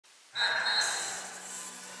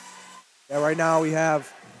Yeah, right now we have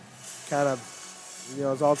kind of,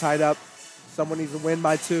 it's all tied up. Someone needs to win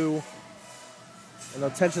by 2. And the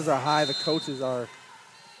tensions are high. The coaches are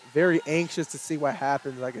very anxious to see what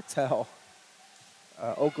happens, I could tell.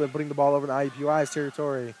 Oakland putting the ball over in IUPUI's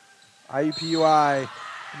territory. IUPUI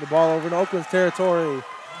putting the ball over in Oakland's territory.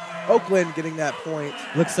 Oakland getting that point.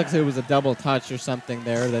 Looks like there was a double touch or something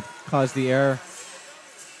there that caused the error.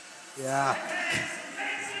 Yeah.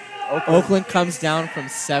 Oakland comes down from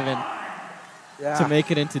 7 to make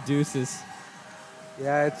it into deuces.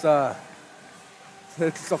 Yeah, it's a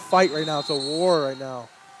fight right now. It's a war right now.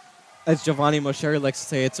 As Giovanni Mosheri likes to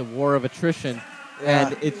say, it's a war of attrition,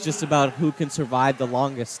 and it's just about who can survive the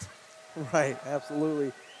longest. Right,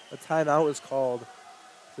 absolutely. A timeout is called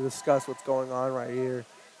to discuss what's going on right here.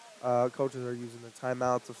 Coaches are using the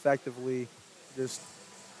timeouts effectively, just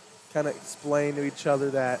kind of explain to each other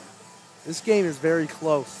that this game is very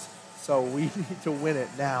close, so we need to win it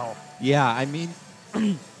now. Yeah, I mean,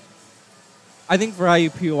 I think for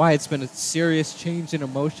IUPUI it's been a serious change in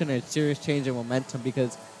emotion and a serious change in momentum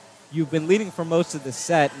because you've been leading for most of the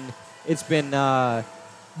set, and it's been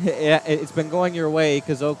going your way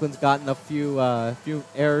because Oakland's gotten a few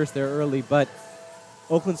errors there early, but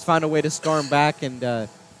Oakland's found a way to storm back and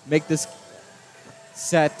make this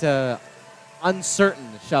set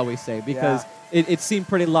uncertain, shall we say, because it seemed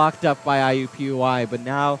pretty locked up by IUPUI, but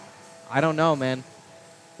now, I don't know, man.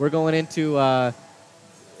 We're going into,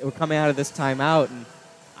 we're coming out of this timeout, and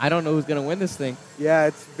I don't know who's going to win this thing. Yeah,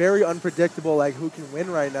 it's very unpredictable, like who can win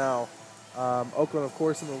right now. Oakland, of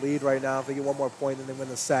course, in the lead right now. If they get one more point, then they win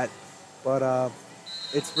the set. But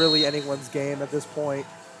it's really anyone's game at this point.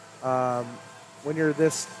 When you're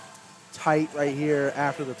this tight right here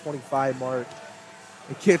after the 25 mark,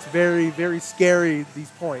 it gets very, very scary, these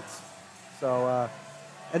points. So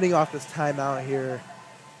ending off this timeout here,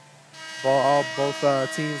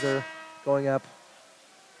 both teams are going up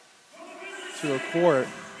to a court.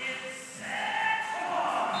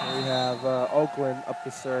 And we have Oakland up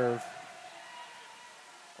to serve.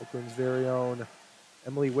 Oakland's very own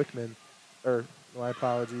Emily Wickman, or my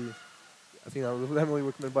apologies, I think that was Emily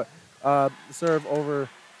Wickman, but serve over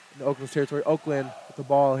in Oakland's territory. Oakland with the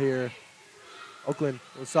ball here. Oakland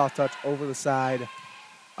with a soft touch over the side.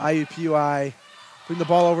 IUPUI putting the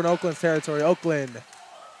ball over in Oakland's territory. Oakland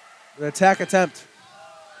with an attack attempt.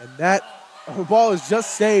 And that ball is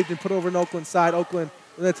just saved and put over in Oakland's side. Oakland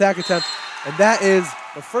with an attack attempt. And that is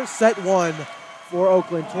the first set won for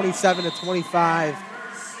Oakland, 27-25.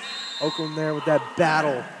 Oakland there with that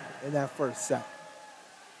battle in that first set.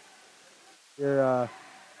 Here,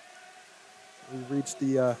 we reached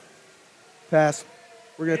the pass.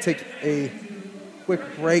 We're going to take a quick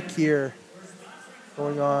break here,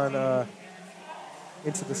 going on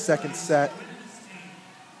into the second set.